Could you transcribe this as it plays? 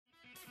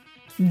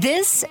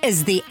This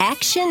is the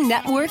Action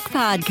Network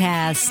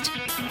Podcast.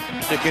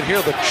 You can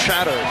hear the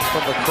chatter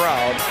from the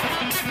crowd.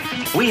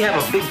 We have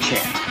a big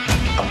chance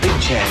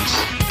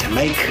to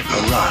make a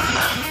run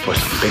for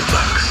some big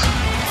bucks.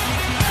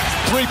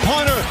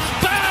 Three-pointer,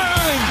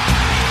 bang!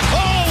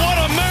 Oh,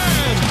 what a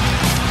man!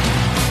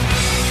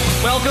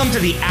 Welcome to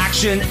the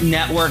Action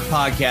Network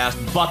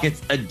Podcast,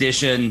 Buckets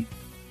Edition.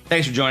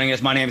 Thanks for joining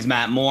us. My name is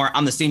Matt Moore.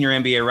 I'm the senior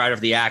NBA writer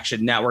for the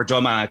Action Network,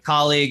 joined by my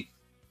colleague,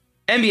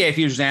 NBA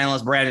futures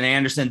analyst Brandon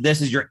Anderson.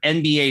 This is your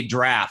NBA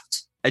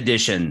draft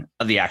edition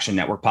of the Action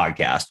Network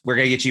Podcast. We're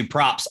going to get you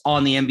props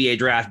on the NBA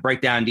draft,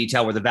 break down in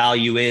detail where the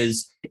value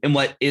is and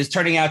what is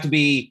turning out to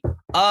be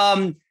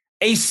a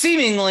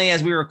seemingly,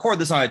 as we record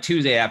this on a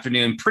Tuesday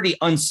afternoon, pretty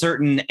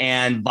uncertain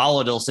and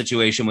volatile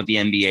situation with the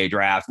NBA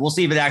draft. We'll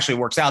see if it actually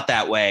works out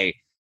that way.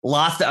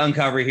 Lots to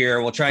uncover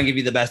here. We'll try and give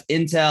you the best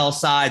intel,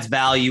 sides,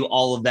 value,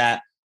 all of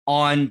that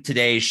on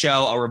today's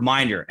show. A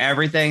reminder,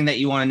 everything that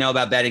you want to know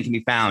about betting can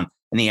be found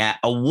in the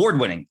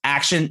award-winning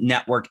Action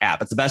Network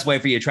app. It's the best way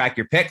for you to track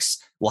your picks.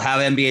 We'll have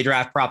NBA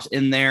draft props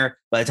in there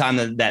by the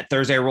time that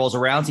Thursday rolls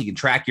around, so you can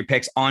track your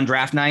picks on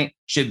draft night.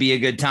 Should be a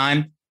good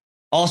time.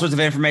 All sorts of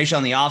information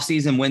on the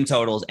offseason, win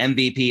totals,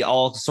 MVP,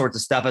 all sorts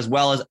of stuff, as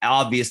well as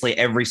obviously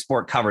every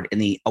sport covered in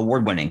the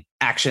award-winning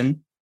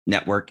Action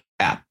Network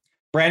app.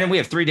 Brandon, we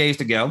have 3 days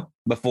to go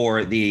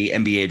before the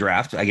NBA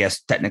draft. I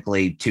guess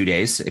technically 2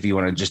 days if you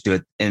want to just do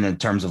it in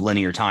terms of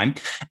linear time.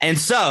 And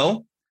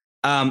so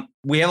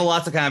we have a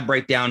lot to kind of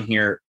break down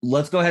here.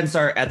 Let's go ahead and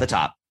start at the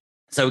top.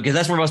 So, because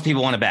that's where most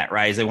people want to bet,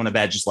 right? Is they want to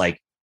bet just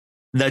like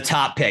the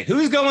top pick.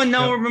 Who's going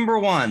number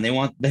one? They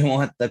want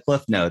the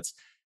cliff notes.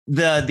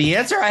 The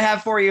answer I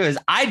have for you is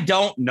I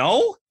don't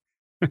know.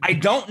 I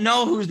don't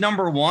know who's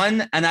number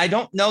one, and I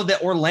don't know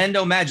that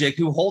Orlando Magic,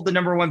 who hold the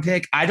number one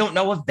pick, I don't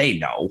know if they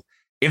know.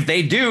 If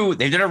they do,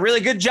 they did a really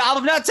good job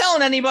of not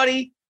telling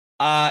anybody.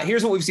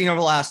 Here's what we've seen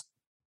over the last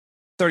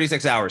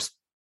 36 hours.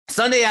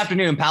 Sunday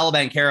afternoon, Paolo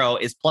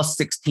Banchero is plus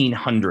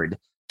 1,600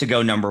 to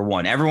go number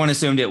one. Everyone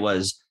assumed it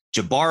was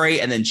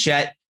Jabari and then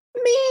Chet,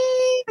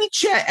 maybe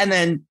Chet and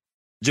then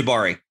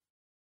Jabari.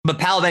 But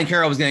Paolo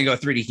Banchero was going to go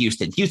 3 to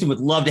Houston. Houston would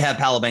love to have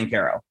Paolo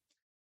Banchero.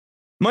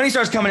 Money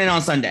starts coming in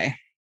on Sunday.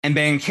 And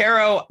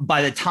Banchero,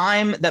 by the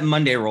time that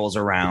Monday rolls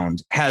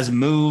around, has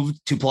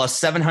moved to plus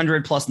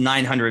 700, plus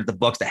 900, the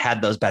books that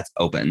had those bets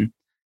open.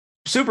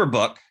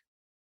 Superbook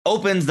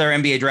opens their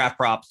NBA draft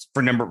props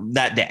for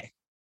that day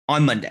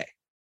on Monday.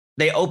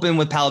 They open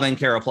with Paolo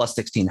Banchero plus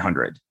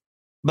 1,600.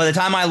 By the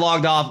time I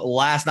logged off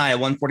last night at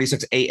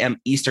 1:46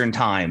 a.m. Eastern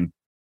time,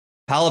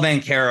 Paolo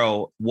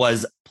Banchero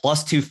was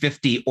plus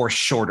 250 or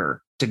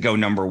shorter to go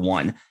number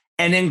one.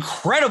 An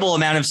incredible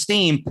amount of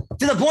steam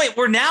to the point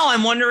where now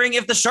I'm wondering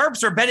if the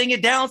Sharps are betting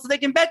it down so they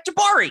can bet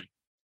Jabari.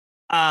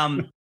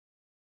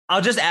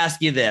 I'll just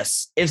ask you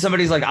this. If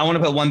somebody's like, I want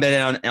to put one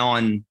bet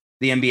on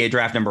the NBA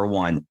draft number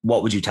one,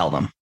 what would you tell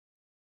them?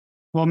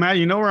 Well, Matt,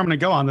 you know where I'm going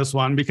to go on this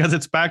one because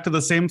it's back to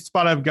the same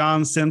spot I've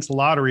gone since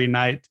lottery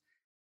night.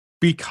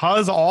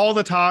 Because all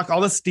the talk, all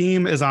the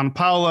steam is on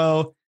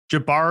Paolo,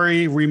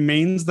 Jabari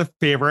remains the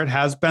favorite,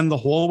 has been the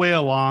whole way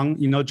along.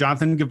 You know,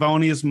 Jonathan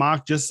Givony's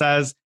mock just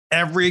says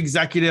every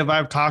executive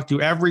I've talked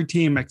to, every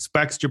team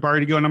expects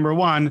Jabari to go number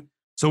one.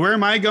 So where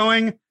am I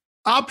going?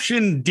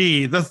 Option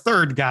D, the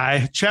third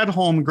guy, Chet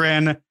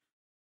Holmgren.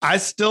 I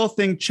still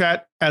think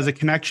Chet as a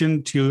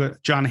connection to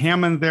John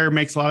Hammond there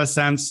makes a lot of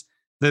sense.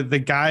 The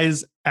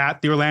guys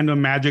at the Orlando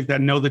Magic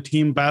that know the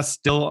team best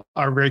still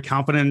are very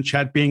confident in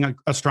Chet being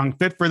a strong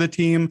fit for the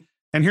team.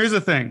 And here's the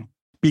thing,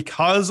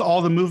 because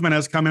all the movement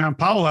has come in on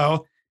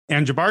Paolo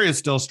and Jabari is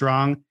still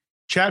strong,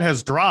 Chet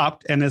has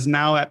dropped and is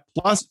now at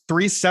plus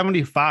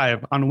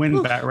 375 on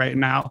WinBet right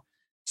now.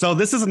 So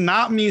this is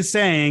not me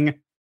saying,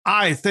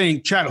 I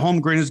think Chet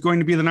Holmgren is going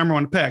to be the number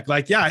one pick.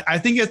 Like, yeah, I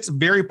think it's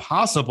very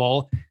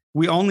possible.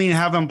 We only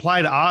have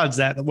implied odds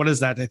at, what is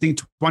that? I think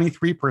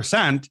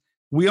 23%.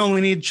 We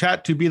only need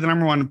Chet to be the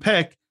number one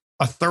pick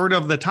a third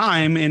of the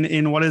time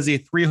in what is a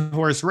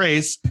 3-horse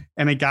race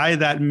and a guy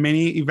that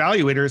many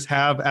evaluators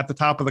have at the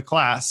top of the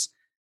class.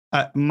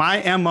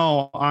 My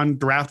MO on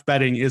draft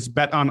betting is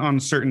bet on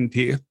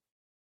uncertainty.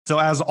 So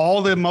as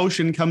all the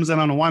emotion comes in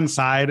on one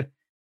side,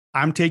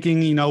 I'm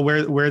taking, you know,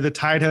 where the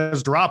tide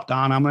has dropped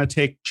on, I'm going to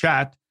take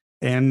Chet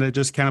and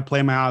just kind of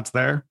play my odds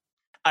there.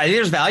 I think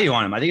there's value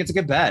on him. I think it's a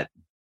good bet.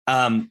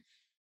 So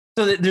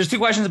there's two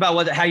questions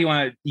about how you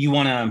want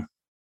to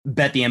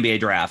bet the NBA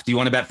draft. Do you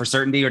want to bet for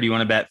certainty or do you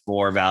want to bet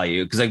for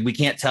value? Because like we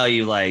can't tell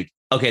you like,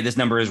 okay, this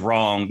number is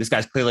wrong. This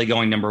guy's clearly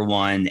going number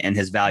one and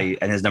his value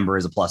and his number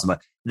is a plus.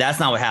 But that's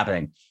not what's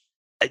happening.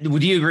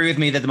 Would you agree with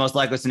me that the most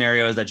likely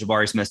scenario is that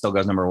Jabari Smith still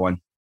goes number one?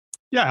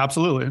 Yeah,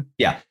 absolutely.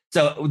 Yeah.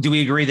 So do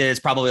we agree that it's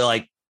probably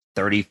like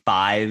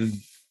 35%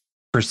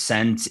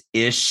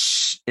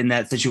 ish in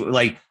that situation?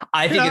 Like,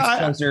 I think it's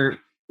closer.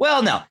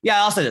 Well, no.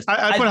 Yeah, I'll say this.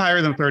 I'd put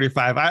higher than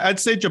 35.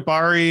 I'd say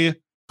Jabari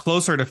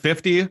closer to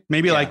 50,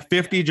 maybe like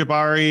 50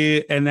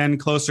 Jabari and then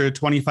closer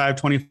to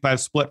 25-25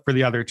 split for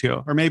the other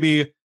two. Or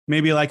maybe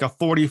like a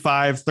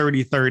 45,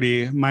 30,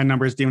 30. My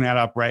numbers didn't add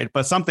up right,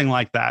 but something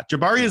like that.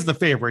 Jabari is the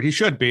favorite. He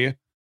should be.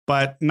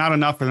 but not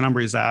enough for the number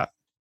he's at.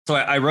 So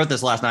I wrote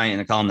this last night in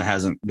a column that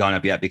hasn't gone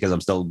up yet because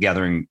I'm still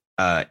gathering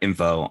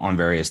info on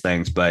various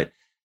things. But,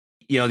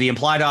 the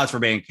implied odds for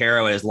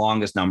Banchero at his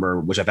longest number,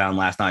 which I found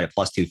last night at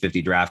plus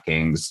 250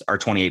 DraftKings, are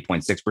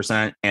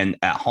 28.6%. And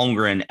at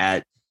Holmgren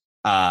at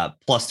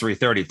plus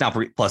 330, it's now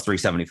plus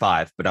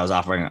 375, but I was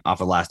off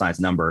of last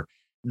night's number.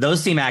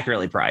 Those seem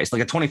accurately priced.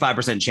 Like a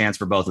 25% chance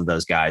for both of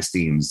those guys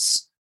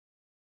seems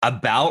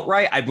about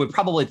right. I would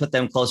probably put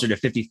them closer to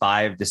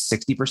 55 to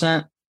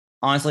 60%,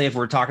 honestly, if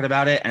we're talking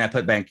about it. And I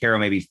put Banchero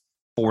maybe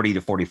 40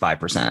 to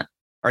 45%,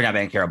 or not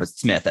Banchero, but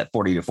Smith at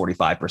 40 to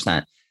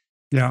 45%.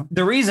 Yeah.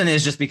 The reason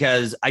is just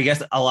because I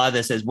guess a lot of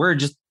this is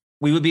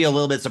we would be a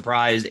little bit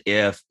surprised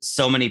if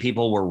so many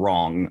people were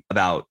wrong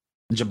about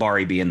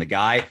Jabari being the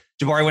guy.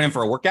 Jabari went in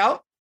for a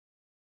workout.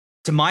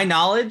 To my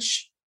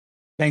knowledge,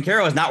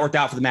 Banchero has not worked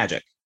out for the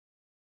Magic,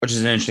 which is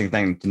an interesting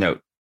thing to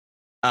note.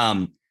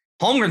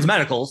 Holmgren's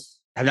medicals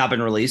have not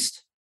been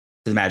released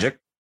to the Magic.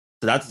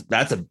 So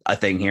that's a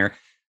thing here.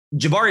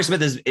 Jabari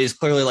Smith is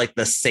clearly like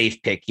the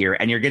safe pick here,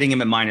 and you're getting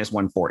him at minus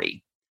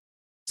 140.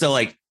 So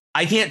like,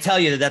 I can't tell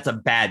you that that's a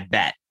bad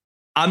bet.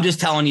 I'm just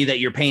telling you that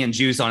you're paying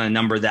juice on a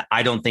number that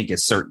I don't think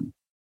is certain.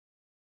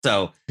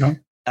 So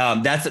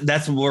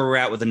that's where we're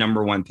at with the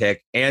number one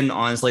pick, and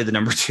honestly, the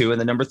number two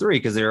and the number three,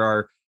 because there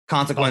are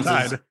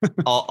consequences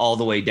all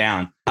the way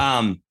down.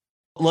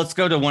 Let's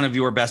go to one of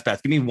your best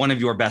bets. Give me one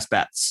of your best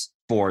bets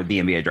for the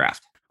NBA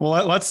draft.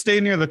 Well, let's stay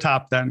near the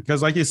top then,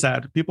 because like you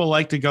said, people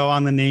like to go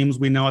on the names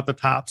we know at the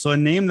top. So a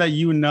name that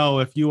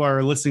if you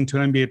are listening to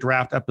an NBA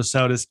draft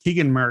episode, is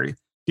Keegan Murray.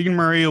 Keegan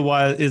Murray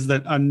is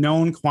a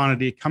known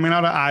quantity coming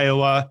out of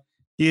Iowa.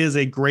 He is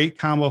a great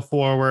combo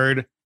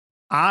forward.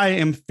 I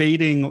am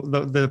fading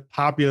the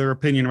popular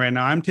opinion right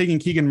now. I'm taking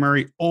Keegan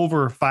Murray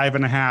over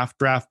 5.5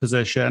 draft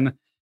position.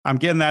 I'm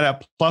getting that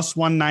at plus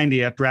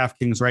 190 at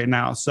DraftKings right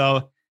now.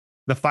 So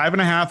the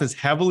 5.5 is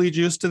heavily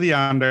juiced to the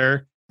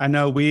under. I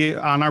know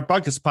on our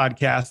Buckets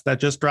podcast that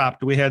just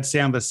dropped, we had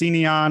Sam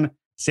Vecini on.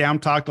 Sam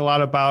talked a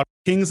lot about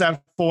Kings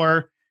at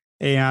 4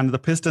 and the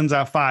Pistons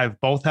at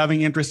 5, both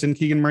having interest in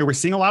Keegan Murray. We're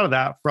seeing a lot of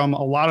that from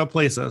a lot of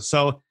places.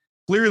 So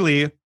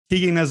clearly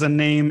Keegan is a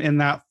name in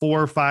that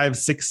 4, 5,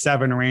 6,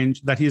 7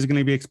 range that he's going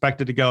to be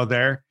expected to go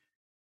there.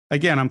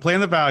 Again, I'm playing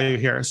the value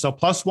here. So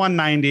plus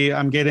 190,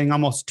 I'm getting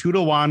almost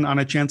 2-1 on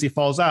a chance he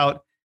falls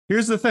out.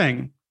 Here's the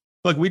thing.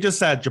 Look, we just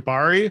said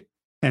Jabari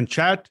and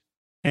Chet,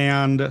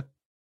 and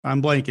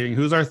I'm blanking.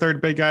 Who's our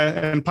third big guy?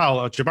 And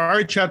Paolo.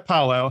 Jabari, Chet,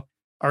 Paolo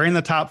are in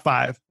the top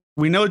 5.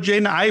 We know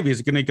Jaden Ivey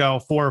is going to go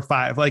 4 or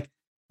 5. Like,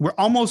 we're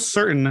almost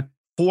certain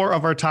 4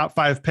 of our top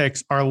 5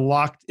 picks are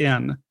locked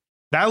in.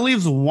 That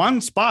leaves one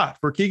spot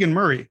for Keegan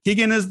Murray.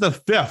 Keegan is the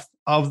 5th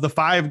of the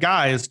 5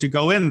 guys to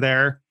go in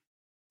there.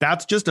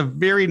 That's just a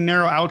very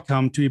narrow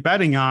outcome to be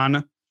betting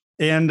on.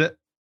 And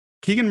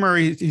Keegan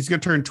Murray, he's going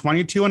to turn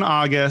 22 in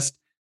August.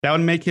 That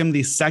would make him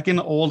the second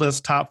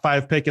oldest top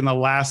 5 pick in the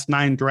last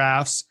 9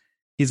 drafts.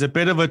 He's a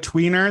bit of a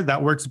tweener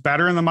that works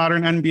better in the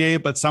modern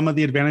NBA, but some of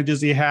the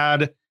advantages he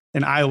had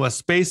in Iowa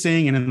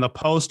spacing and in the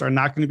post are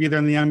not going to be there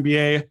in the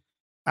NBA.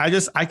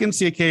 I can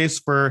see a case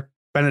for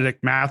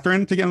Benedict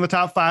Mathurin to get in the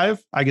top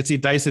 5. I could see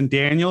Dyson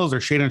Daniels or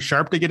Shaedon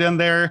Sharpe to get in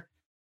there.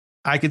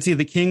 I could see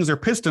the Kings or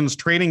Pistons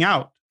trading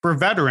out for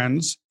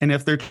veterans. And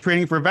if they're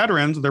trading for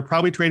veterans, they're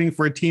probably trading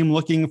for a team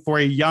looking for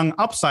a young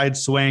upside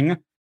swing.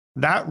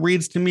 That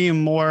reads to me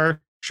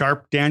more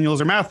Sharpe,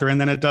 Daniels, or Mathurin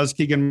than it does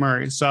Keegan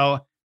Murray. So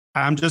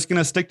I'm just going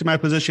to stick to my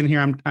position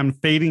here. I'm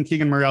fading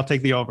Keegan Murray. I'll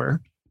take the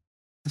over.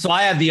 So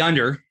I have the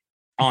under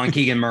on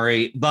Keegan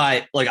Murray,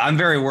 but like, I'm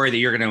very worried that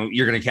you're going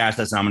to cash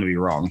this and I'm going to be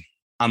wrong.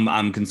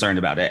 I'm concerned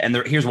about it. And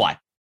here's why.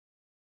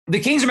 The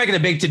Kings are making a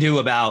big to-do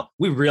about,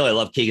 we really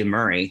love Keegan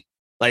Murray.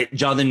 Like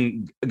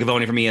Jonathan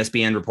Givony from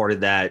ESPN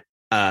reported that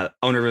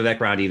owner Vivek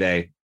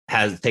Ranadive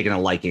has taken a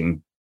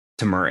liking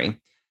to Murray.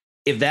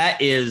 If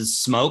that is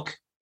smoke,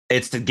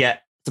 it's to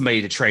get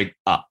somebody to trade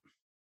up,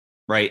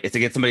 right? It's to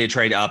get somebody to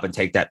trade up and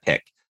take that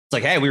pick. It's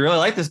like, hey, we really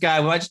like this guy.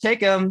 We might just take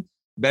him.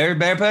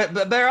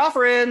 Better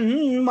offer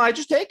in. Might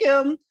just take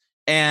him.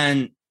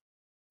 And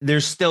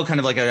there's still kind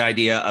of like an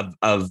idea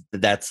of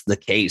that's the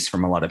case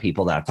from a lot of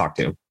people that I've talked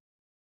to.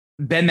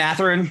 Ben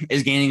Mathurin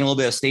is gaining a little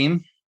bit of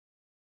steam.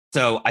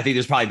 So I think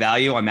there's probably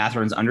value on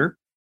Mathurin's under.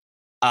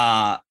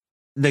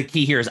 The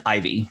key here is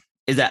Ivy.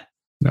 Is that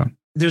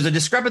there's a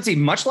discrepancy,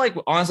 much like,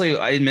 honestly,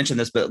 I didn't mention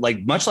this, but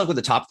like much like with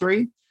the top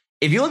 3,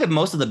 if you look at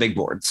most of the big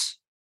boards,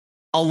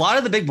 a lot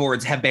of the big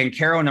boards have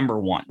Banchero number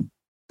 1.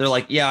 They're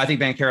like, yeah, I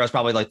think Banchero is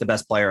probably like the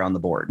best player on the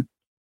board,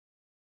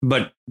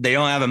 but they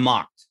don't have him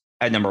mocked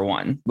at number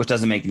 1, which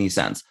doesn't make any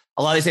sense.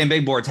 A lot of these same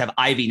big boards have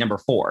Ivy number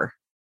 4,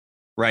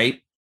 right?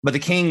 But the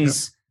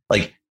Kings,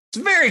 like,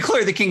 it's very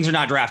clear the Kings are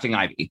not drafting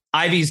Ivy.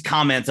 Ivy's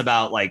comments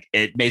about like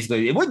it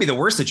would be the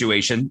worst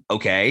situation.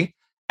 Okay.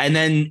 And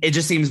then it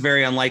just seems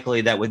very unlikely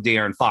that with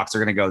De'Aaron Fox,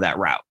 they're going to go that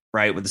route,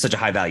 right? With such a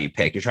high value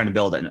pick, you're trying to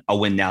build a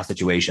win now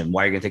situation.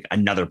 Why are you going to take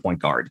another point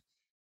guard?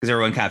 Because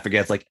everyone kind of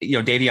forgets, like,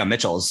 Davion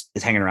Mitchell is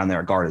hanging around there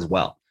at guard as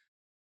well.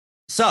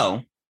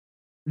 So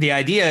the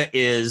idea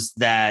is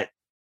that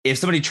if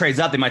somebody trades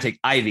up, they might take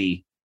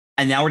Ivy.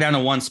 And now we're down to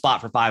one spot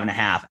for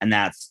 5.5. And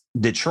that's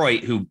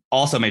Detroit, who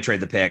also may trade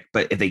the pick.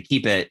 But if they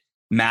keep it,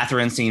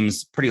 Mathurin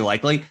seems pretty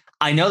likely.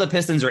 I know the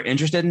Pistons are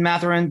interested in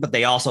Mathurin, but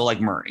they also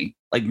like Murray.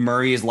 Like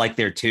Murray is like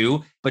there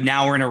too. But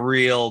now we're in a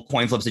real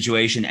coin flip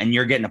situation and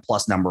you're getting a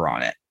plus number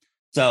on it.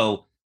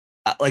 So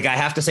like I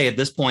have to say at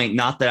this point,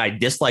 not that I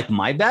dislike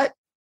my bet.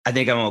 I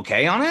think I'm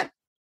okay on it.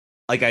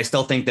 Like I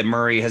still think that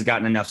Murray has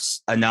gotten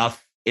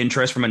enough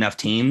interest from enough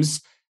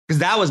teams, because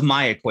that was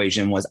my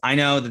equation. Was I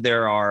know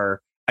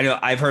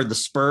I've heard the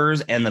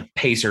Spurs and the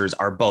Pacers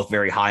are both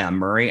very high on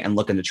Murray and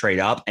looking to trade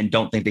up and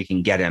don't think they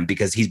can get him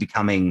because he's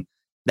becoming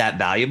that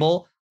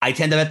valuable. I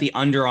tend to bet the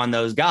under on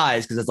those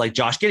guys because it's like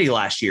Josh Giddey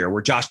last year,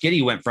 where Josh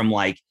Giddey went from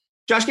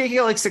Josh Giddey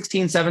got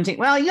 16, 17.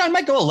 Well, I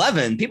might go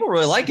 11. People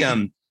really like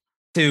him,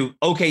 to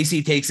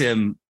OKC takes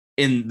him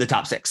in the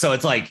top 6. So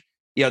it's like,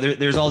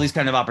 there's all these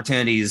kind of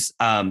opportunities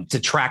to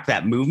track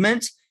that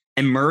movement.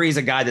 And Murray's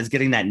a guy that's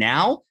getting that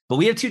now, but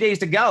we have 2 days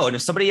to go. And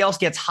if somebody else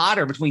gets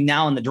hotter between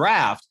now and the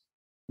draft,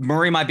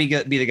 Murray might be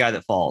the guy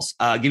that falls.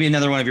 Give me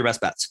another one of your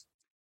best bets.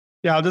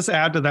 Yeah, I'll just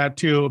add to that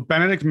too.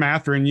 Benedict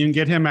Mathurin, you can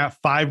get him at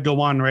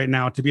 5-1 right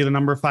now to be the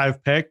number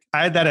 5 pick.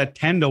 I had that at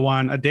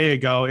 10-1 a day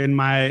ago in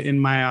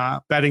my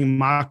betting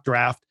mock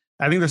draft.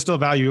 I think there's still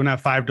value in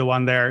at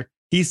 5-1 there.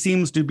 He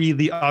seems to be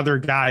the other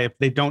guy if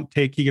they don't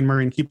take Keegan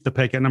Murray and keep the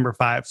pick at number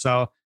 5.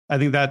 So I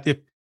think that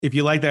if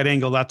you like that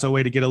angle, that's a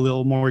way to get a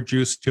little more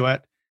juice to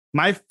it.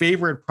 My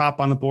favorite prop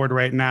on the board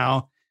right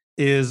now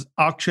is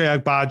Akshay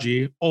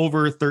Agbaji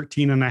over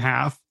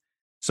 13.5.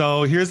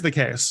 So here's the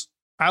case.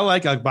 I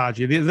like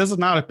Agbaji. This is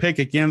not a pick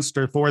against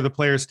or for the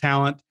player's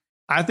talent.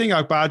 I think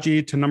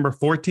Agbaji to number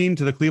 14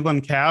 to the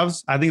Cleveland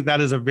Cavs. I think that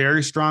is a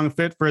very strong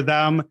fit for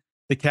them.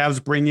 The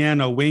Cavs bring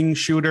in a wing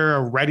shooter,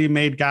 a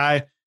ready-made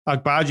guy.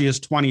 Agbaji is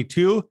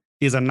 22.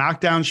 He's a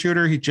knockdown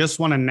shooter. He just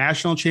won a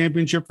national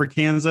championship for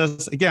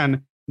Kansas.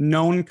 Again,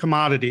 known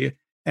commodity.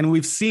 And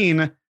we've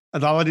seen a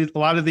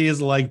lot of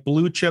these like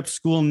blue chip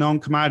school known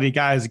commodity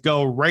guys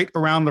go right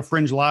around the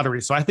fringe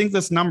lottery. So I think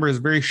this number is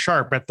very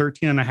sharp at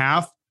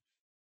 13.5.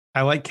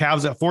 I like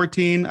Cavs at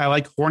 14. I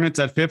like Hornets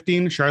at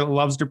 15. Charlotte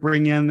loves to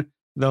bring in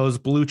those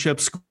blue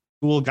chip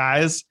school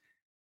guys.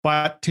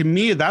 But to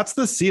me, that's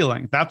the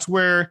ceiling. That's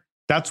where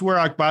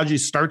Agbaji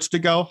starts to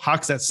go.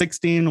 Hawks at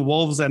 16,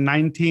 Wolves at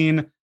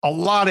 19. A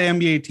lot of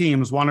NBA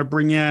teams want to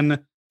bring in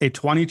a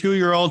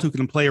 22-year-old who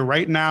can play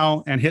right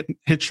now and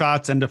hit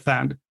shots and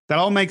defend. That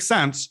all makes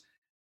sense.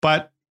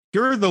 But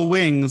here are the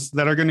wings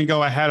that are going to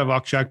go ahead of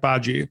Akshay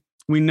Agbaji.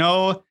 We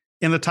know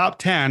in the top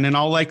 10, in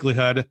all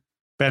likelihood,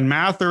 Ben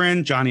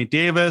Mathurin, Johnny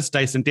Davis,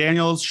 Dyson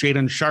Daniels,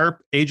 Shaedon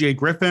Sharpe, AJ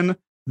Griffin.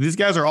 These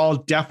guys are all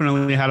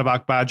definitely ahead of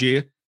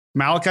Agbaji.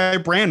 Malachi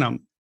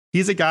Branham.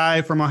 He's a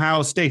guy from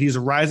Ohio State. He's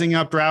rising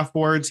up draft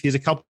boards. He's a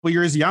couple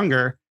years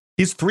younger.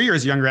 He's 3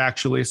 years younger,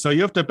 actually. So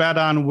you have to bet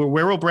on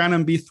where will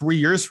Branham be 3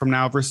 years from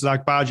now versus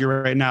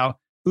Agbaji right now.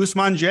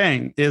 Ousmane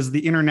Dieng is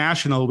the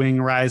international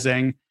wing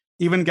rising.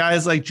 Even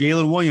guys like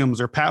Jalen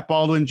Williams or Pat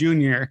Baldwin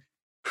Jr.,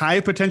 high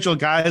potential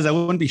guys I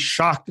wouldn't be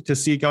shocked to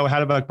see go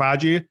ahead of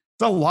Agbaji.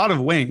 It's a lot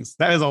of wings.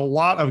 That is a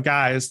lot of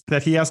guys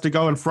that he has to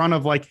go in front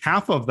of like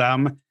half of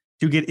them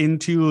to get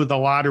into the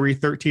lottery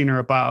 13 or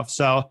above.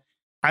 So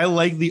I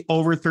like the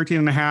over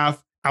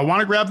 13.5. I want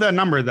to grab that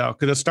number though,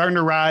 because it's starting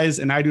to rise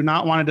and I do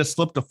not want it to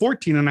slip to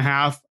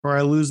 14.5 or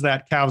I lose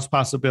that Cavs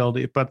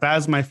possibility. But that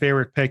is my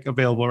favorite pick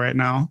available right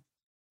now.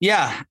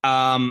 Yeah.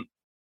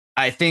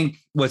 I think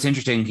what's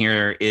interesting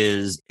here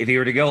is if he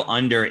were to go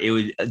under, it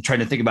would trying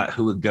to think about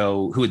who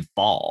would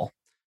fall.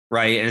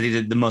 Right. And I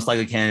think the most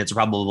likely candidates are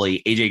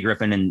probably AJ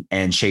Griffin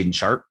and Shaedon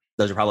Sharpe.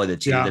 Those are probably the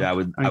two that I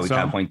would kind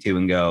of point to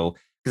and go,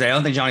 because I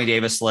don't think Johnny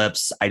Davis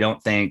slips. I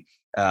don't think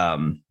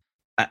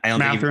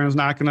Mathurin's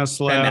not going to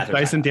slip.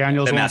 Dyson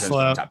Daniels won't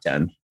slip. Top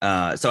 10.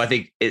 So I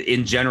think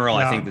in general,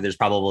 I think that there's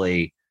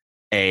probably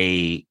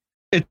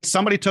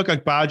somebody took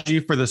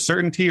Agbaji for the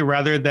certainty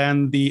rather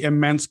than the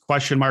immense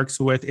question marks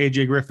with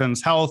AJ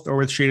Griffin's health or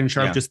with Shaedon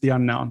Sharpe, just the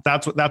unknown.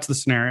 That's the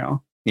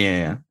scenario.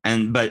 Yeah.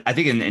 But I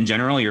think in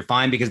general, you're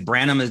fine because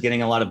Branham is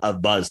getting a lot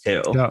of buzz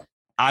too. Yeah.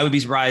 I would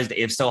be surprised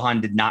if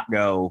Sohan did not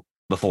go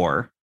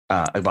before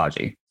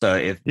Agbaji. So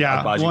if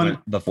Agbaji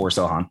went before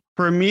Sohan.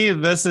 For me,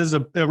 this is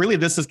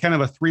kind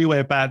of a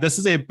 3-way bet. This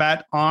is a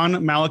bet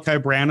on Malachi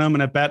Branham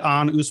and a bet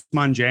on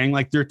Ousmane Dieng.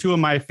 Like they're 2 of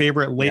my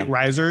favorite late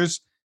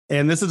risers.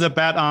 And this is a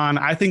bet on,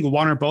 I think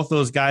one or both of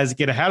those guys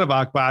get ahead of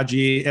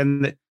Agbaji,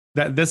 and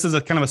that this is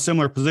a kind of a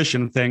similar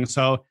position thing.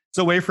 So it's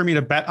a way for me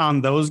to bet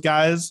on those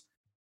guys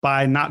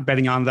by not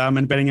betting on them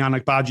and betting on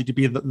Agbaji to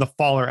be the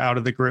faller out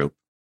of the group.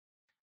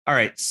 All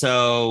right.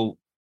 So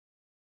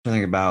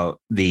think about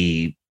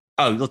let's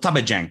talk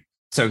about Dieng.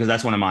 So, because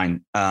that's one of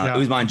mine.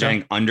 Ousmane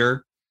Dieng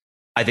under.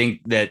 I think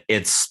that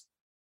Ryan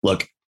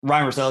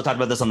Russillo talked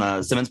about this on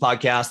the Simmons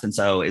podcast. And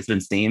so it's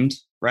been steamed,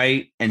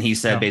 right? And he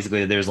said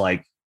basically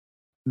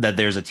that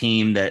there's a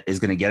team that is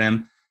going to get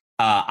him.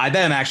 I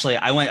bet him actually.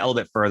 I went a little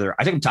bit further.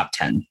 I took him top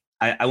 10.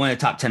 I went at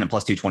top 10 at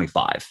plus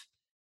 225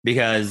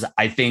 because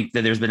I think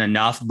that there's been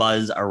enough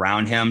buzz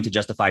around him to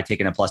justify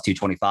taking a plus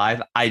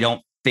 225. I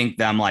don't think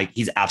that I'm like,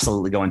 he's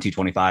absolutely going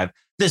 225.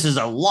 this is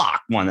a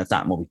lock. One, that's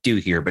not what we do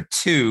here. But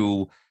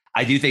two,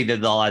 I do think that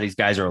a lot of these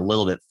guys are a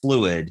little bit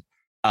fluid.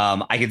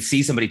 I could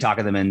see somebody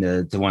talking them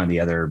into one of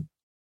the other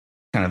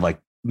kind of like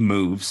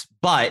moves,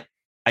 but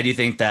I do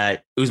think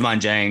that Ousmane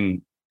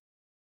Dieng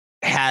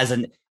has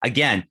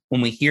again,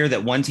 when we hear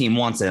that one team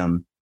wants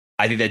him,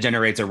 I think that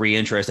generates a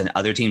reinterest in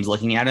other teams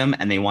looking at him,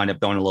 and they wind up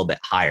going a little bit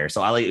higher.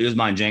 So I like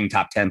Ousmane Dieng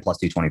top 10 plus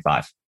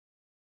 225.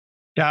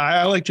 Yeah,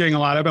 I like Dieng a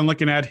lot. I've been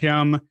looking at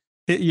him.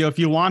 If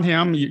you want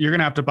him, you're going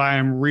to have to buy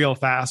him real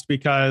fast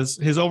because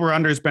his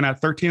over-under has been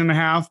at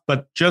 13.5.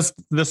 But just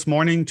this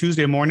morning,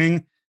 Tuesday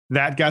morning,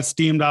 that got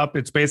steamed up.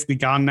 It's basically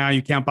gone now.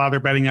 You can't bother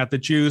betting at the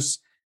juice.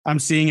 I'm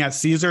seeing at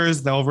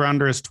Caesars, the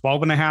over-under is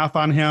 12.5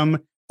 on him.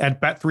 At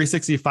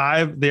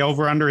Bet365, the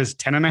over-under is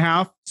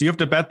 10.5. So you have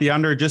to bet the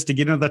under just to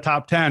get into the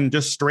top 10,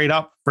 just straight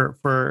up for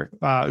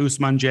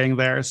Ousmane Dieng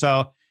there.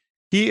 So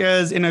he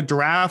is in a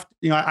draft.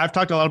 I've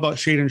talked a lot about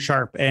Shaedon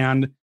Sharpe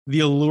and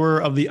the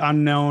allure of the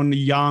unknown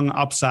young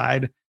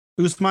upside.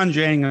 Ousmane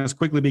Dieng is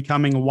quickly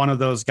becoming one of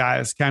those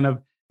guys. Kind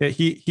of,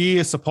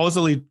 he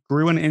supposedly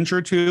grew an inch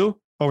or two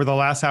over the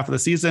last half of the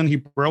season. He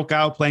broke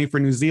out playing for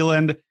New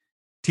Zealand.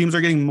 Teams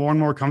are getting more and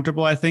more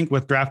comfortable, I think,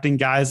 with drafting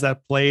guys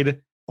that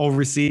played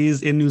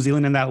overseas in New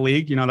Zealand in that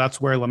league. That's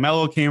where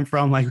LaMelo came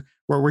from. Like,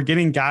 where we're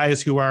getting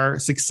guys who are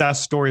success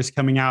stories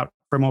coming out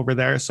from over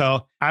there.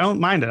 So I don't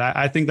mind it.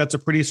 I think that's a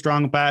pretty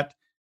strong bet.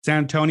 San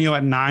Antonio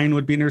at 9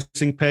 would be an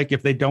interesting pick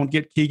if they don't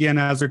get Keegan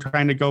as they're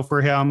trying to go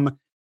for him,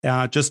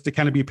 just to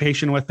kind of be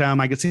patient with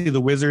them. I could see the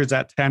Wizards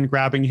at 10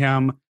 grabbing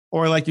him.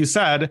 Or like you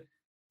said,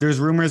 there's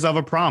rumors of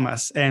a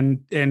promise.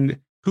 And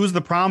who's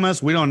the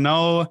promise? We don't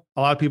know.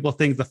 A lot of people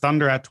think the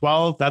Thunder at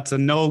 12. That's a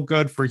no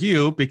good for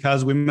you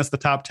because we missed the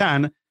top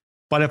 10.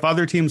 But if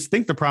other teams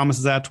think the promise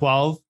is at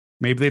 12,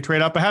 maybe they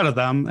trade up ahead of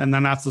them. And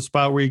then that's the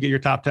spot where you get your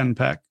top 10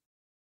 pick.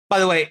 By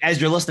the way, as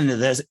you're listening to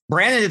this,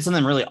 Brandon did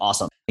something really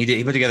awesome.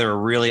 He put together a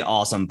really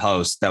awesome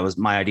post. That was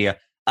my idea.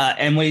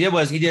 And what he did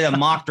was he did a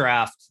mock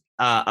draft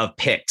of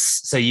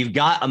picks. So you've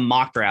got a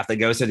mock draft that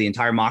goes through the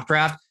entire mock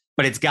draft,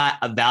 but it's got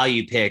a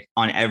value pick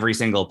on every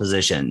single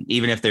position.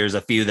 Even if there's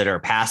a few that are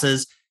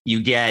passes,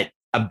 you get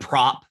a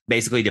prop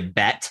basically to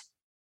bet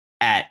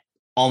at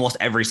almost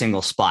every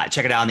single spot.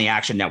 Check it out on the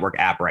Action Network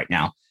app right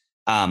now.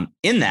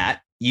 In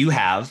that, you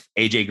have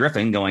AJ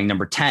Griffin going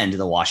number 10 to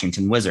the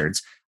Washington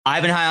Wizards.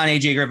 I've been high on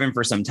AJ Griffin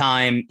for some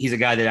time. He's a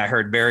guy that I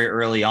heard very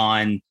early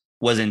on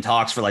was in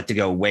talks for to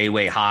go way,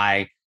 way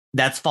high.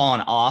 That's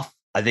fallen off,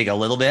 I think, a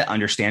little bit,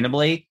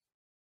 understandably.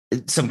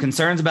 Some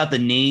concerns about the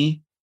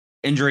knee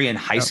injury in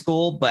high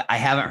school, but I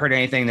haven't heard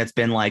anything that's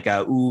been like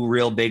a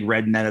real big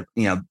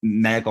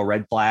medical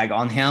red flag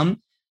on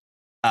him.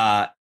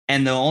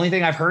 And the only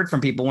thing I've heard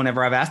from people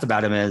whenever I've asked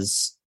about him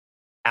is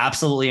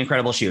absolutely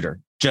incredible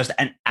shooter, just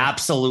an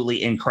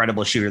absolutely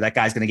incredible shooter. That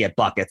guy's going to get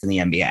buckets in the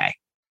NBA.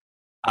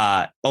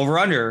 Over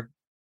under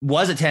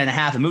was at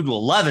 10.5 and moved to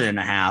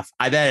 11.5.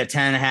 I bet at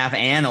 10.5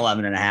 and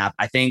 11.5.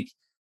 I think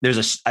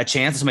there's a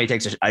chance somebody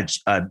takes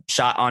a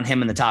shot on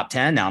him in the top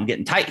 10. Now I'm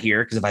getting tight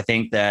here because if I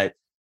think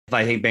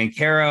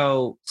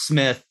Banchero,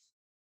 Smith,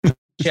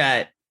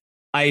 Chet,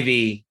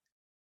 Ivy,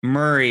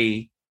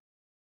 Murray,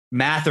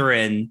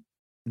 Mathurin,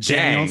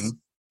 Dieng,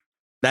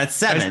 that's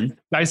 7.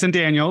 Dyson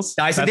Daniels.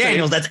 That's 8.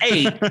 That's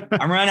 8.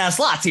 I'm running out of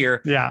slots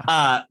here.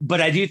 Yeah. But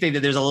I do think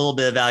that there's a little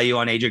bit of value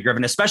on AJ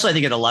Griffin, especially I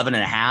think at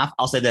 11.5.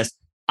 I'll say this.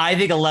 I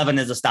think 11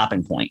 is a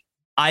stopping point.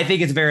 I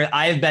think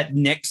I've bet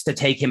Knicks to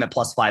take him at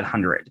plus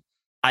 500.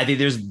 I think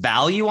there's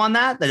value on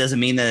that. That doesn't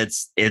mean that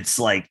it's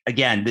like,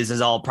 again, this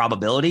is all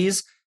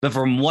probabilities. But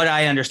from what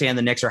I understand,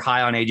 the Knicks are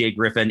high on AJ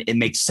Griffin. It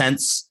makes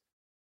sense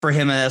for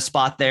him at a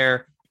spot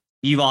there.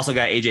 You've also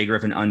got AJ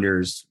Griffin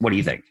unders. What do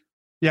you think?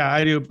 Yeah,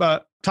 I do.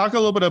 But talk a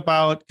little bit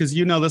about, because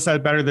you know this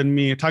side better than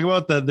me, talk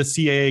about the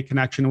CAA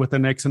connection with the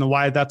Knicks and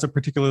why that's a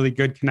particularly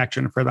good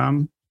connection for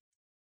them.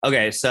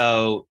 Okay,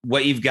 so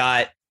what you've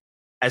got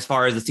as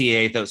far as the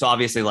CAA, so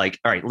obviously all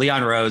right,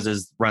 Leon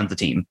Rose runs the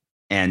team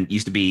and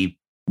used to be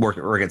work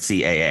at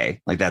CAA.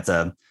 That's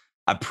a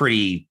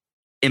pretty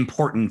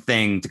important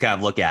thing to kind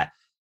of look at.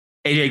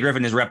 AJ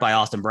Griffin is rep by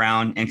Austin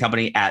Brown and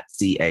company at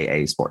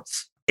CAA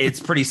Sports. It's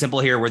pretty simple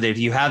here where if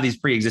you have these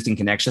pre-existing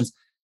connections,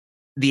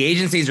 the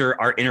agencies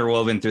are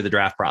interwoven through the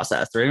draft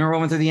process. They're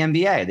interwoven through the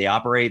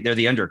NBA. They're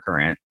the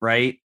undercurrent,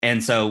 right?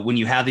 And so when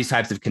you have these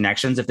types of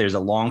connections, if there's a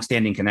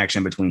long-standing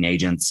connection between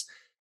agents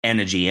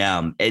and a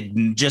GM,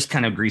 it just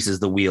kind of greases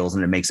the wheels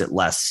and it makes it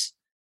less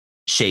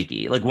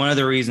shaky. One of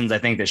the reasons I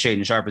think that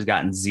Shaedon Sharpe has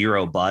gotten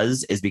zero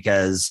buzz is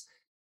because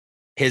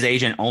his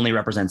agent only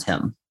represents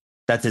him.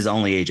 That's his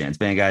only agent. It's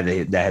been a guy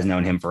that has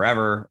known him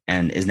forever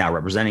and is now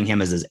representing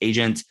him as his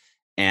agent.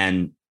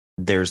 And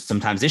there's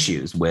sometimes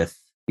issues with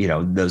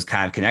those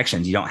kind of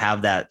connections. You don't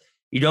have that.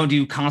 You don't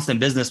do constant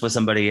business with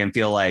somebody and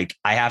feel like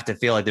I have to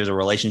feel like there's a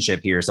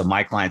relationship here. So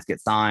my clients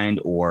get signed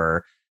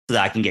or so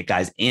that I can get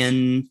guys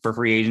in for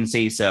free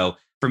agency. So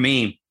for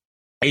me,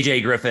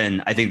 AJ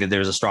Griffin, I think that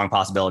there's a strong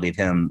possibility of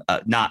him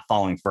not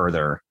falling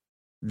further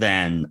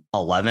than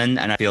 11.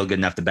 And I feel good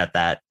enough to bet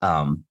that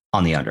on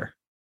the under.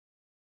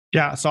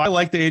 Yeah, so I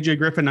like the AJ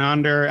Griffin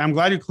under. I'm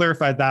glad you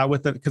clarified that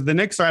with it because the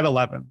Knicks are at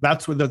 11.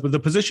 That's what the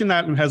position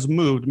that has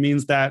moved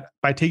means that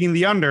by taking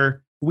the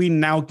under, we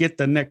now get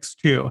the Knicks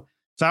too.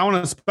 So I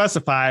want to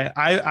specify,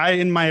 I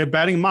in my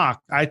betting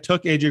mock, I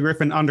took AJ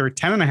Griffin under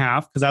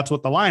 10.5 because that's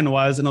what the line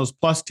was, and it was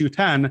plus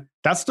 210.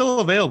 That's still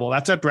available.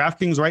 That's at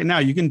DraftKings right now.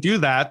 You can do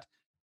that.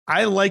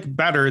 I like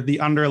better the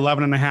under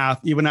 11.5,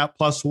 even at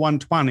plus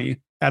 120.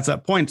 That's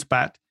at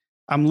PointsBet.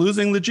 I'm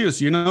losing the juice.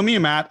 You know me,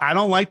 Matt. I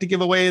don't like to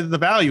give away the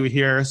value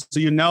here.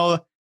 So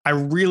I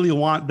really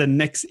want the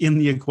Knicks in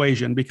the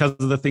equation because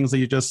of the things that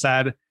you just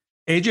said.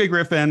 AJ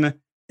Griffin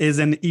is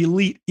an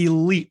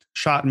elite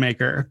shot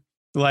maker.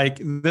 Like,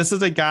 this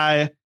is a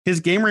guy, his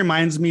game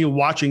reminds me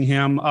watching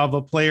him of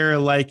a player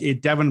like a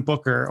Devin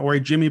Booker or a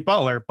Jimmy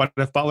Butler. But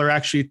if Butler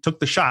actually took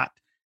the shot,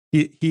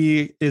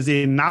 he is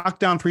a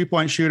knockdown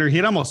 3-point shooter. He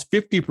had almost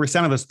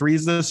 50% of his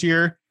threes this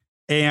year.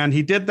 And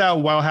he did that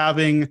while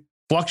having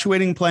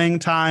fluctuating playing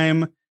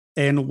time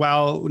and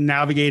while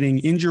navigating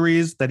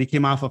injuries that he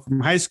came off of from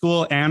high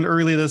school and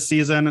early this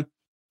season.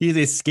 He's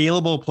a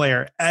scalable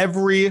player.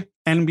 Every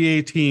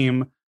NBA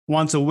team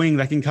wants a wing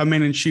that can come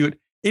in and shoot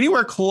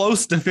anywhere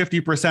close to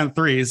 50%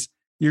 threes.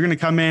 You're going to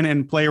come in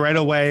and play right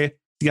away.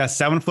 He got a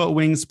 7-foot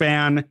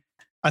wingspan.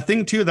 A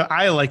thing too that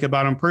I like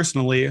about him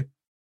personally,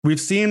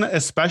 we've seen,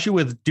 especially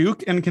with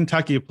Duke and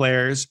Kentucky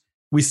players,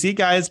 we see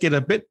guys get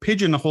a bit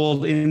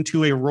pigeonholed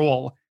into a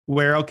role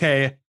where,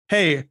 okay,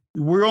 hey,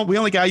 we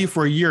only got you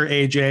for a year,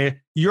 AJ.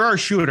 You're our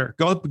shooter.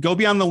 Go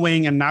be on the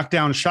wing and knock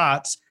down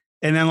shots.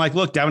 And then, like,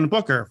 look, Devin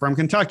Booker from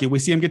Kentucky, we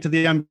see him get to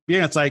the NBA.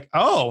 And it's like,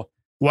 oh,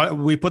 what,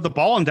 we put the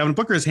ball in Devin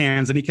Booker's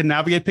hands and he can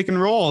navigate pick and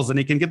rolls and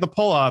he can get the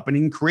pull up and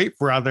he can create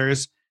for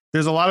others.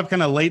 There's a lot of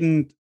kind of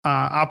latent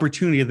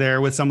opportunity there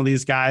with some of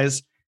these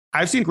guys.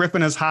 I've seen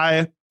Griffin as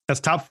high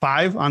as top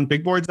 5 on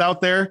big boards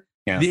out there.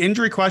 Yeah. The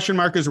injury question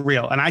mark is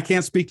real, and I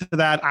can't speak to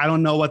that. I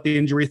don't know what the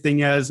injury thing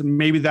is.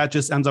 Maybe that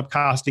just ends up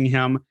costing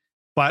him.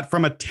 But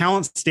from a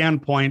talent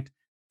standpoint,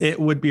 it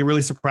would be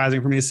really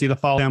surprising for me to see the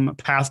fall him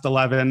past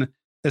 11,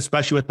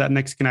 especially with that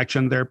Knicks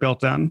connection they're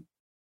built in.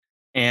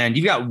 And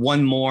you've got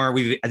one more.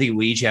 I think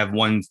we each have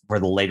one for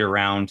the later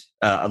round,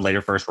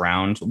 later first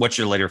round. What's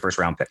your later first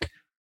round pick?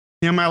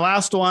 Yeah, my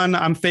last one,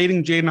 I'm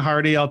fading Jaden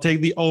Hardy. I'll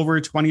take the over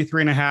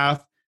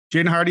 23.5.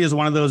 Jaden Hardy is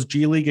one of those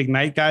G League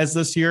Ignite guys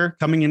this year.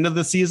 Coming into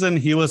the season,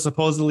 he was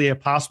supposedly a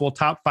possible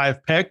top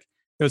 5 pick.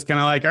 It was kind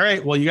of like, all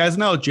right, well, you guys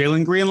know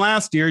Jalen Green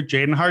last year,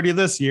 Jaden Hardy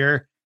this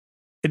year.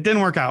 It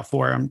didn't work out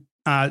for him.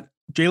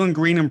 Jalen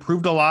Green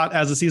improved a lot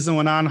as the season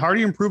went on.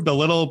 Hardy improved a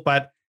little,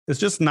 but it's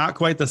just not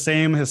quite the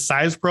same. His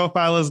size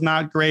profile is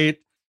not great.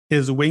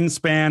 His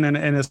wingspan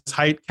and his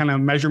height kind of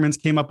measurements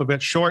came up a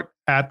bit short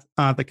at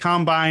the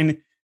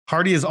combine.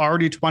 Hardy is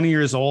already 20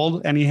 years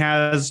old, and he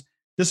has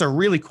just a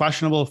really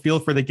questionable feel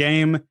for the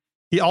game.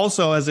 He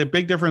also has a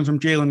big difference from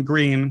Jalen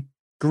Green.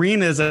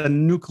 Green is a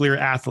nuclear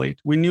athlete.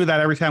 We knew that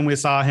every time we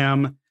saw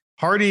him.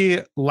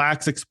 Hardy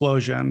lacks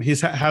explosion. He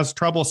has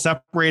trouble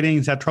separating.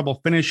 He's had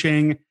trouble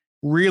finishing.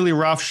 Really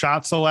rough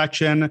shot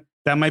selection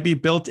that might be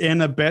built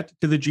in a bit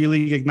to the G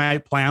League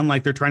Ignite plan.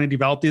 Like, they're trying to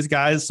develop these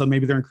guys. So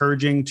maybe they're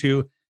encouraging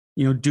to,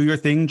 do your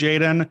thing,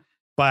 Jaden.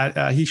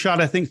 But he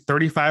shot, I think,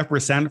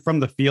 35% from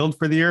the field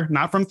for the year,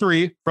 not from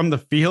 3, from the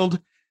field.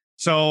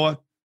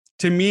 So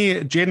to me,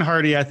 Jaden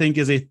Hardy, I think,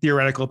 is a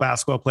theoretical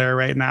basketball player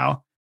right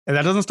now. And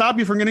that doesn't stop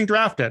you from getting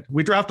drafted.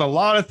 We draft a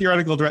lot of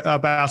theoretical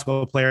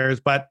basketball players,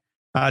 but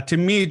to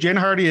me, Jaden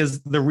Hardy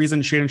is the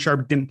reason Shaedon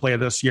Sharpe didn't play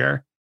this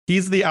year.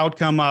 He's the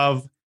outcome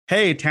of,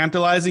 hey,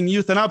 tantalizing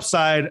youth and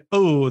upside.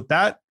 Oh,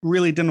 that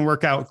really didn't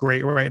work out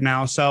great right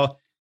now. So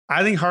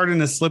I think Hardy's going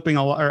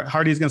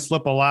to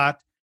slip a lot.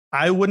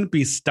 I wouldn't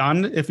be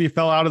stunned if he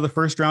fell out of the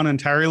first round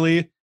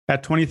entirely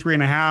at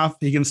 23.5.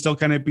 He can still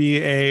kind of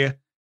be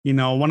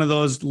one of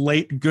those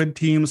late good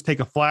teams take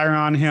a flyer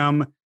on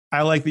him.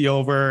 I like the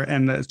over,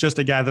 and it's just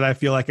a guy that I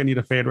feel like I need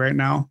to fade right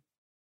now.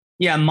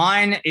 Yeah,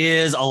 mine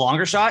is a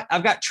longer shot.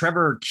 I've got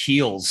Trevor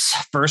Keels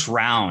first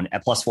round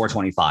at plus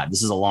 425.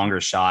 This is a longer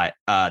shot.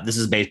 This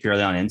is based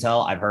purely on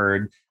intel.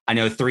 I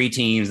know 3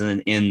 teams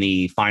in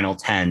the final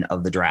 10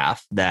 of the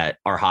draft that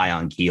are high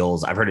on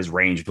Keels. I've heard his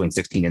range between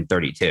 16 and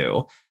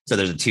 32. So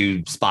there's a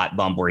 2-spot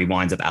bump where he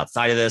winds up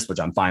outside of this, which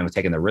I'm fine with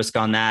taking the risk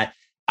on that.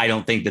 I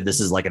don't think that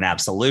this is like an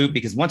absolute,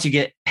 because once you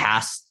get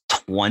past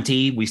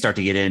 20, we start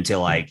to get into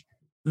like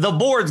the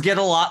boards get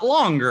a lot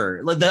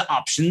longer, the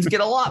options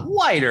get a lot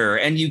wider,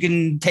 and you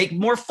can take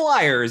more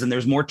flyers and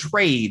there's more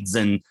trades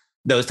and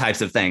those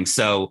types of things.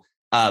 So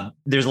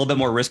there's a little bit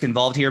more risk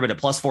involved here, but at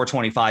plus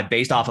 425,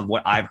 based off of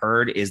what I've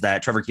heard, is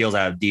that Trevor Keels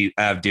out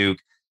of Duke.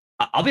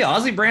 I'll be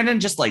honest with you, Brandon,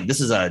 just like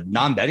this is a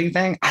non-betting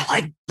thing. I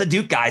like the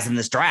Duke guys in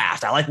this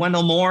draft. I like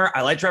Wendell Moore.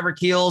 I like Trevor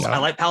Keels. Yeah. I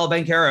like Paolo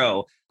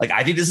Banchero. Like,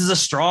 I think this is a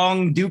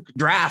strong Duke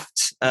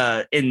draft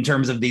in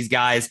terms of these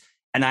guys.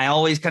 And I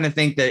always kind of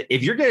think that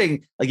if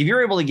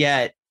you're able to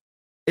get,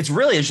 it's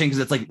really interesting because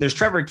it's like there's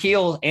Trevor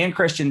Keels and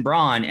Christian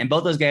Braun, and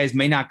both those guys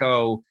may not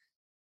go,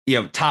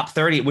 top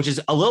 30, which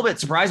is a little bit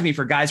surprising me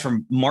for guys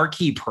from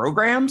marquee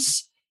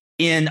programs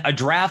in a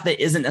draft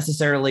that isn't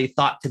necessarily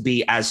thought to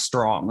be as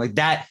strong. Like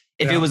that,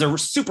 If it was a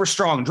super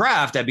strong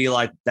draft, I'd be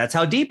like, that's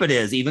how deep it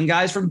is. Even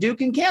guys from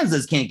Duke and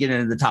Kansas can't get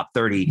into the top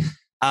 30.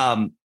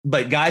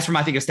 But guys from,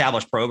 I think,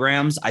 established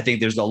programs, I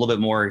think there's a little bit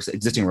more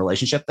existing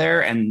relationship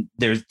there. And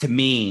there's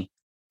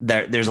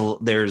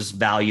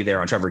value there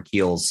on Trevor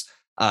Keels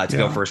to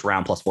go first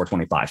round plus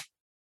 425.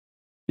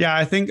 Yeah,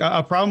 I think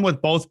a problem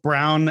with both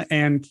Brown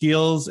and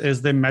Keels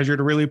is they measured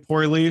really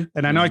poorly.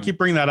 And I know I keep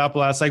bringing that up a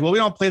lot. It's like, well, we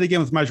don't play the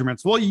game with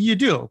measurements. Well, you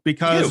do,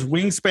 because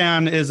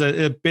wingspan is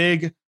a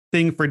big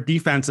thing for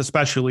defense,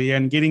 especially,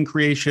 and getting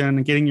creation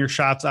and getting your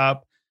shots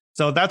up.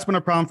 So that's been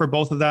a problem for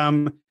both of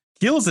them.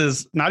 Keels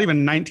is not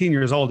even 19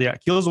 years old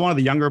yet. Keels is one of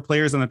the younger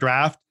players in the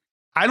draft.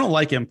 I don't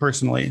like him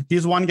personally.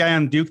 He's one guy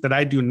on Duke that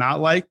I do not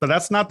like, but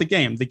that's not the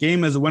game. The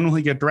game is when will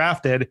he get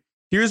drafted?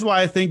 Here's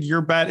why I think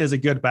your bet is a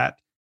good bet.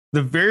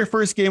 The very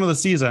first game of the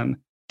season,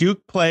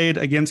 Duke played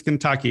against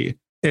Kentucky.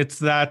 It's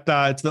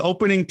the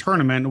opening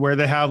tournament where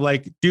they have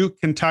like Duke,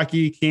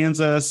 Kentucky,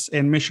 Kansas,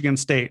 and Michigan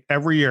State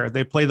every year.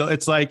 They play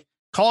it's like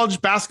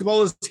college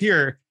basketball is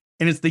here.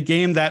 And it's the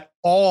game that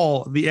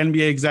all the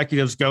NBA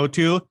executives go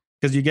to,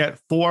 because you get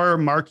 4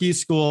 marquee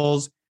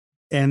schools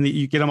and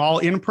you get them all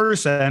in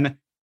person.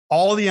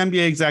 All the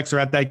NBA execs are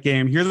at that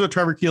game. Here's what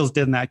Trevor Keels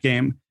did in that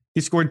game. He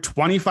scored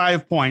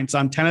 25 points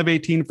on 10 of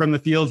 18 from the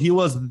field. He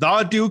was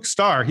the Duke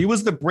star. He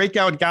was the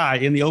breakout guy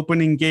in the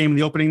opening game,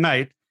 the opening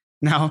night.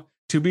 Now,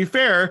 to be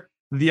fair,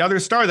 the other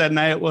star that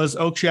night was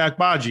Ochai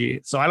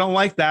Agbaji. So I don't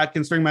like that,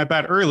 considering my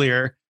bet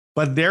earlier.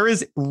 But there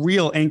is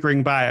real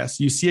anchoring bias.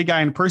 You see a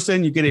guy in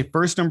person, you get a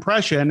first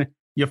impression,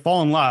 you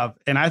fall in love.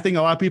 And I think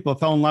a lot of people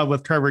fell in love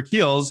with Trevor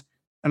Keels.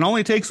 And it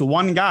only takes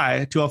one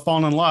guy to have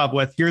fallen in love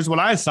with, here's what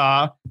I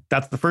saw.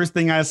 That's the first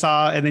thing I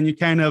saw. And then you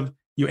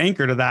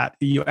anchor to that.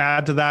 You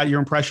add to that your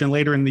impression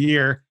later in the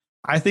year.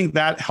 I think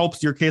that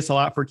helps your case a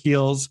lot for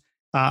Keels.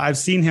 I've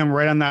seen him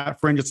right on that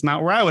fringe. It's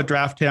not where I would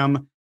draft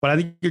him, but I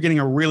think you're getting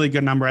a really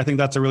good number. I think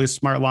that's a really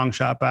smart long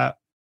shot bet.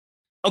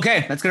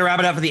 Okay, that's going to wrap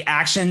it up for the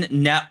Action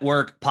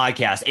Network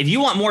podcast. If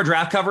you want more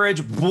draft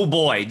coverage, oh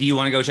boy, do you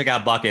want to go check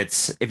out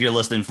Buckets if you're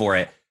listening for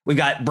it. We've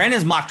got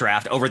Brandon's mock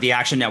draft over at the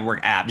Action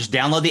Network app. Just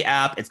download the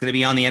app. It's going to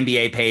be on the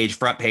NBA page,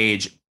 front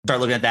page. Start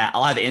looking at that.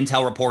 I'll have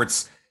intel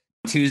reports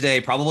Tuesday,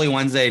 probably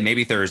Wednesday,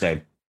 maybe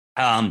Thursday.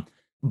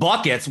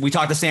 Buckets, we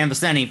talked to Sam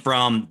Vicente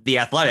from The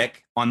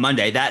Athletic on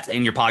Monday. That's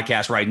in your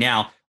podcast right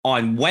now.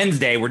 On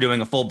Wednesday, we're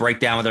doing a full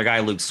breakdown with our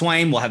guy, Luke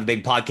Swain. We'll have a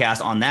big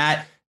podcast on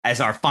that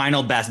as our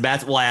final best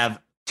bets. We'll have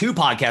 2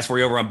 podcasts for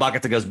you over on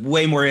Buckets that goes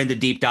way more into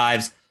deep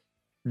dives.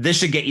 This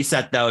should get you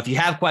set, though. If you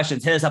have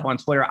questions, hit us up on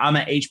Twitter. I'm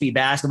at HB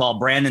Basketball.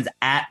 Brandon's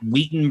at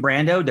Wheaton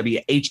Brando,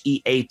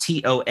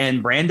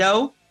 WHEATON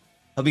Brando.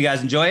 Hope you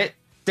guys enjoy it.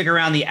 Stick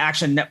around the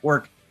Action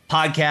Network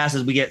podcast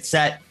as we get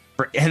set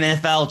for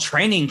NFL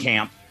training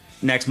camp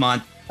next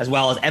month, as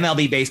well as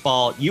MLB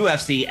baseball,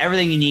 UFC,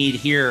 everything you need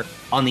here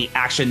on the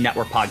Action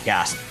Network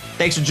podcast.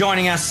 Thanks for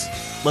joining us.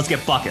 Let's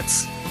get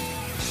buckets.